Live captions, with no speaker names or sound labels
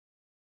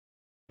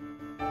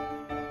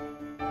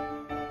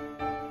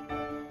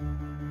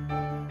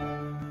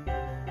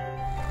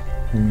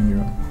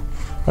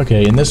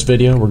Okay, in this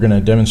video we're going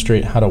to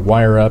demonstrate how to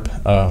wire up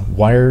a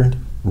wired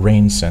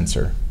rain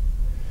sensor.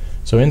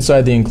 So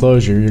inside the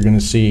enclosure you're going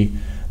to see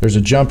there's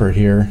a jumper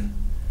here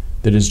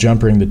that is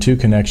jumpering the two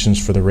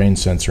connections for the rain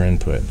sensor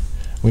input.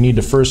 We need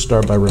to first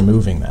start by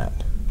removing that.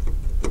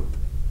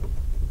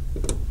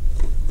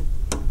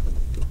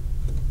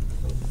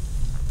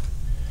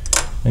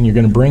 And you're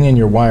going to bring in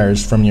your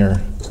wires from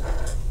your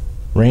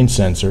rain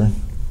sensor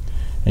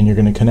and you're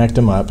going to connect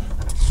them up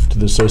to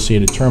the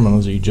associated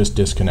terminals that you just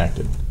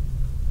disconnected.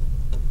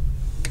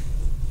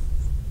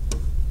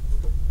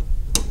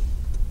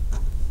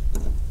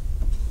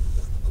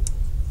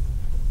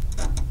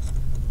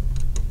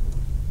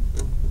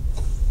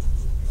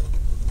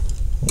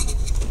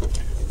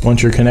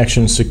 Once your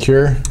connection is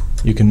secure,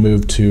 you can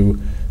move to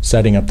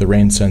setting up the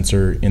rain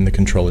sensor in the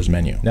controller's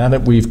menu. Now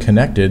that we've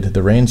connected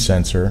the rain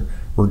sensor,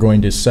 we're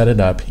going to set it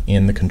up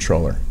in the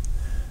controller.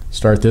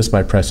 Start this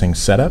by pressing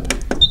Setup,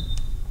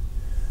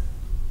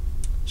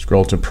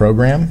 scroll to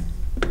Program,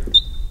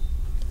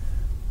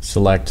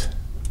 select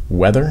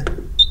Weather,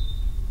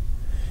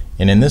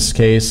 and in this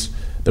case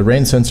the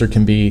rain sensor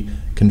can be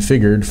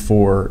configured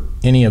for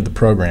any of the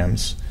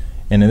programs,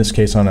 and in this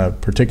case on a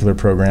particular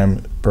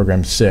program,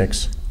 program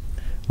 6,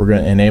 we're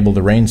going to enable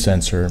the rain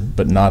sensor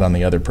but not on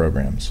the other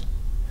programs.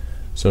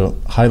 So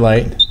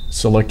highlight,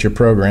 select your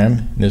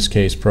program, in this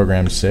case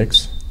program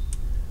 6,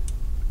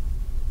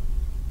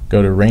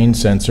 go to rain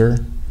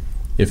sensor.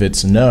 If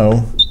it's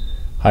no,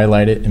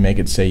 highlight it and make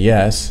it say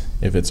yes.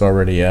 If it's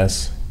already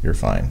yes, you're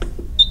fine.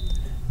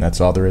 And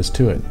that's all there is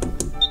to it.